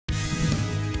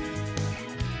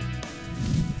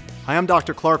Hi, I'm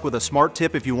Dr. Clark with a smart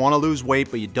tip if you want to lose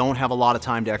weight but you don't have a lot of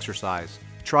time to exercise.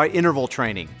 Try interval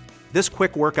training. This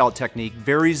quick workout technique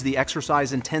varies the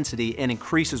exercise intensity and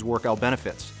increases workout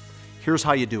benefits. Here's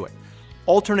how you do it.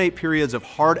 Alternate periods of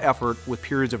hard effort with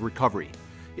periods of recovery.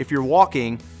 If you're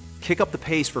walking, kick up the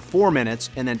pace for 4 minutes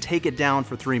and then take it down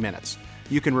for 3 minutes.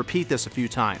 You can repeat this a few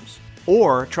times.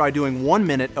 Or try doing 1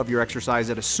 minute of your exercise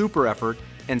at a super effort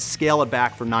and scale it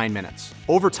back for 9 minutes.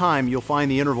 Over time, you'll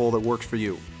find the interval that works for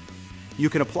you. You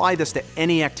can apply this to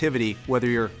any activity, whether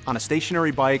you're on a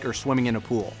stationary bike or swimming in a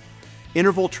pool.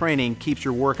 Interval training keeps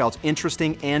your workouts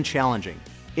interesting and challenging.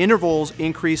 Intervals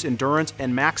increase endurance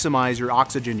and maximize your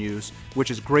oxygen use, which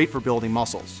is great for building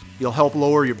muscles. You'll help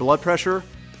lower your blood pressure,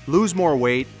 lose more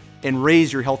weight, and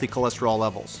raise your healthy cholesterol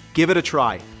levels. Give it a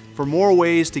try. For more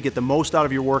ways to get the most out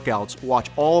of your workouts, watch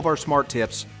all of our smart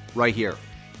tips right here.